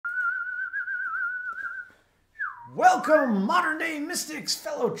Welcome, modern day mystics,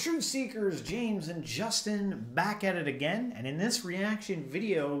 fellow truth seekers, James and Justin back at it again. And in this reaction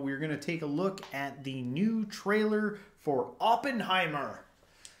video, we're going to take a look at the new trailer for Oppenheimer.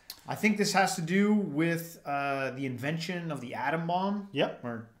 I think this has to do with the invention of the atom bomb. Yep.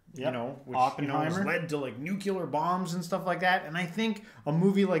 Or, yep. you know, which Oppenheimer has led to like nuclear bombs and stuff like that. And I think a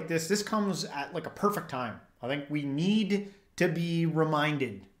movie like this comes at like a perfect time. I think we need to be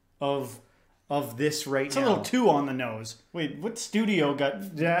reminded of this right now. It's a little too on the nose. Wait, what studio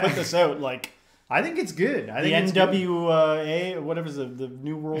put this out? Like, I think it's good. I think the NWA, or whatever's the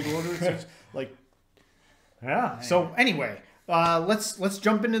New World Order. Like, yeah. So anyway, let's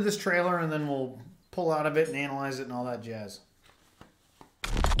jump into this trailer and then we'll pull out of it and analyze it and all that jazz.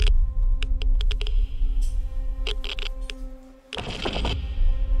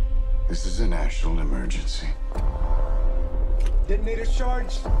 This is a national emergency. Detonator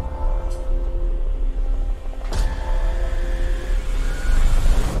charged.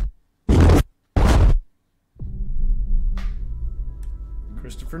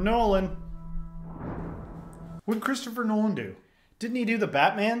 Christopher Nolan. What did Christopher Nolan do? Didn't he do the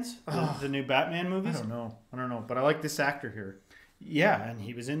Batmans? The new Batman movies? I don't know. But I like this actor here. Yeah, and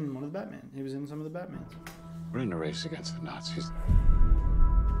he was in one of the Batman. He was in some of the Batmans. We're in a race against the Nazis.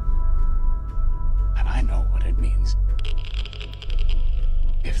 And I know what it means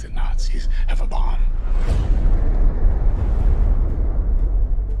if the Nazis have a bomb.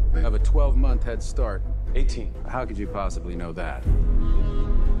 We have a 12-month head start. 18. How could you possibly know that?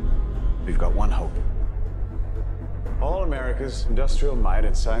 We've got one hope. All America's industrial might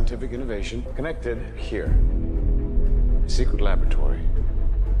and scientific innovation connected here. A secret laboratory.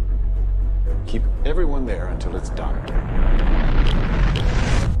 Keep everyone there until it's done.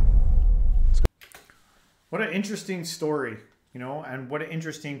 What an interesting story, you know, and what an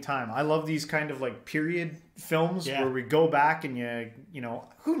interesting time. I love these kind of like period films where we go back and you know,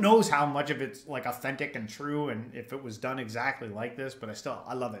 who knows how much of it's like authentic and true and if it was done exactly like this, but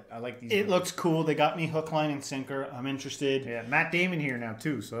I love it. I like these. It looks cool. They got me hook, line, and sinker. I'm interested. Yeah, Matt Damon here now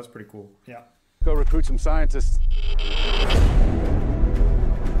too, so that's pretty cool. Yeah. Go recruit some scientists.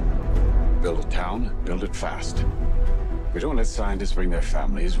 Build a town, build it fast. If we don't let scientists bring their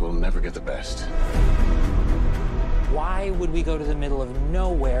families, we'll never get the best. Why would we go to the middle of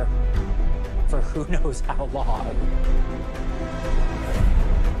nowhere for who knows how long?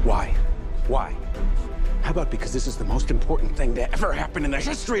 Why? Why? How about because this is the most important thing to ever happen in the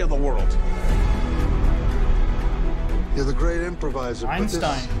history of the world? You're the great improviser, Einstein.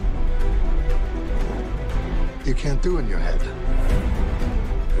 but this you can't do in your head.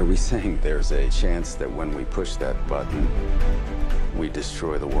 Are we saying there's a chance that when we push that button, we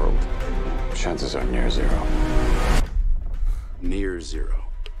destroy the world? Chances are near zero. Near zero.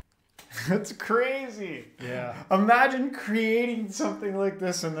 That's crazy. Yeah. Imagine creating something like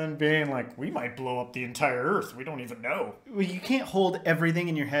this and then being like, we might blow up the entire Earth. We don't even know. Well, you can't hold everything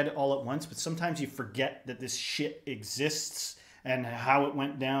in your head all at once, but sometimes you forget that this shit exists and how it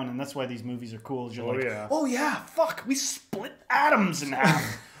went down, and that's why these movies are cool. You're like, oh yeah, fuck, we split atoms in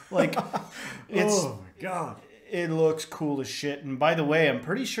half. Like, it's, oh my God. It looks cool as shit. And by the way, I'm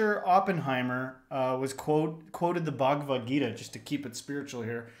pretty sure Oppenheimer was quoted the Bhagavad Gita, just to keep it spiritual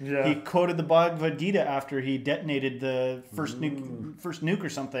here. Yeah. He quoted the Bhagavad Gita after he detonated the first nuke or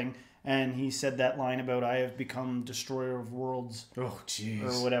something, and he said that line about, I have become destroyer of worlds. Oh, jeez.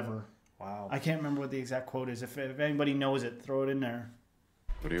 Or whatever. Wow. I can't remember what the exact quote is. If anybody knows it, throw it in there.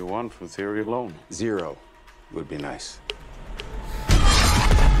 What do you want from theory alone? Zero would be nice.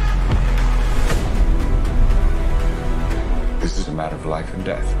 This is a matter of life and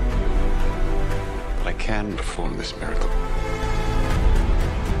death. But I can perform this miracle.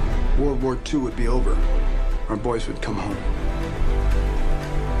 World War II would be over. Our boys would come home.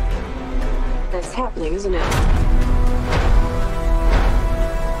 That's happening, isn't it?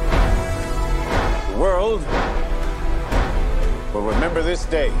 The world will remember this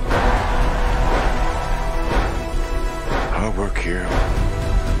day. Our work here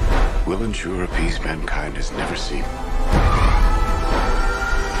will ensure a peace mankind has never seen.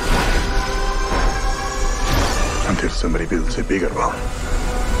 Until somebody builds a bigger one.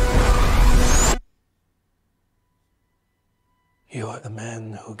 You are the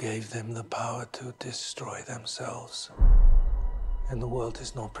man who gave them the power to destroy themselves. And the world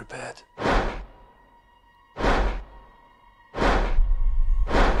is not prepared. 8,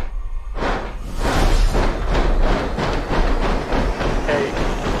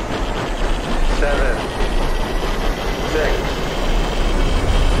 7, 6,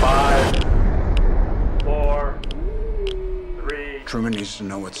 5, 4, 3, Truman needs to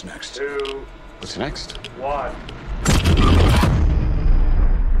know what's next. 2, What's next? One.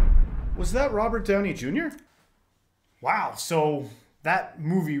 Was that Robert Downey Jr.? Wow, so that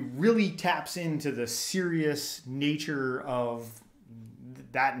movie really taps into the serious nature of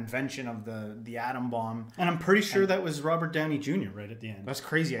that invention of the atom bomb. And I'm pretty sure that was Robert Downey Jr. right at the end. That's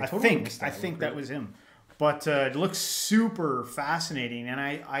crazy. I think that was him. But it looks super fascinating. And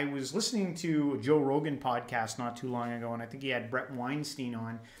I was listening to a Joe Rogan podcast not too long ago, and I think he had Brett Weinstein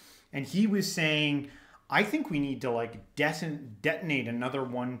on. And he was saying, I think we need to like detonate another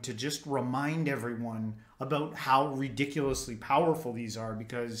one to just remind everyone about how ridiculously powerful these are,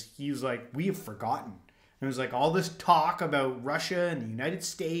 because he was like, we have forgotten. And it was like all this talk about Russia and the United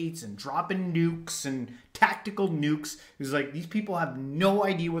States and dropping nukes and tactical nukes. It was like, these people have no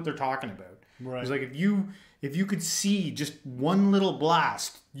idea what they're talking about. Right. It was like, if you could see just one little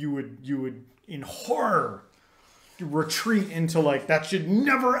blast, you would in horror retreat into like, that should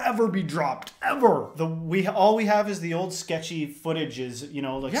never ever be dropped ever. All we have is the old sketchy footage. Is, you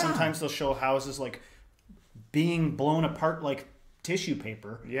know, like sometimes they'll show houses like being blown apart like tissue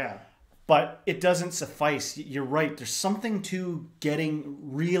paper. Yeah. But it doesn't suffice. You're right. There's something to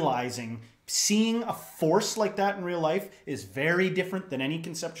realizing, seeing a force like that in real life is very different than any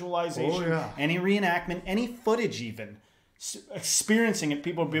conceptualization, any reenactment, any footage even. Experiencing it,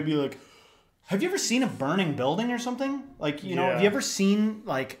 people will be like, have you ever seen a burning building or something? Like, you know, have you ever seen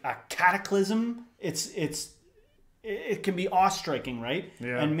like a cataclysm? It can be awe-striking, right?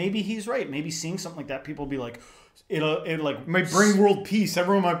 Yeah. And maybe he's right. Maybe seeing something like that, people will be like, it like might bring world peace.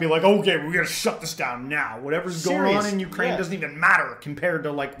 Everyone might be like, okay, we gotta shut this down now. Whatever's going on in Ukraine doesn't even matter compared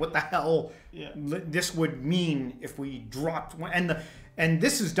to like what the hell this would mean if we dropped one. And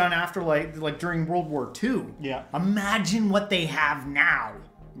this is done after like during World War II. Yeah. Imagine what they have now.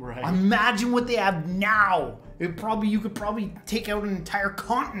 Right. Imagine what they have now. You could probably take out an entire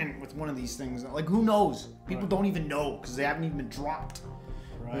continent with one of these things. Like, who knows? People don't even know because they haven't even been dropped.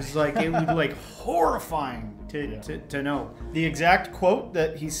 Right. It's like, it would be like horrifying to know. The exact quote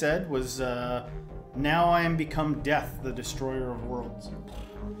that he said was, "Now I am become death, the destroyer of worlds."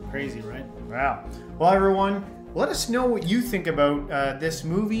 Crazy, right? Wow. Well, everyone, let us know what you think about this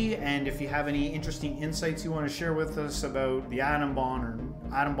movie, and if you have any interesting insights you want to share with us about the atom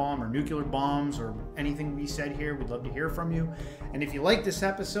bomb or nuclear bombs or anything we said here, we'd love to hear from you. And if you like this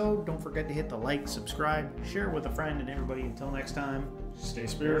episode, don't forget to hit the like, subscribe, share with a friend, and everybody, until next time, stay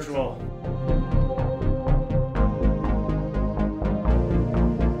spiritual.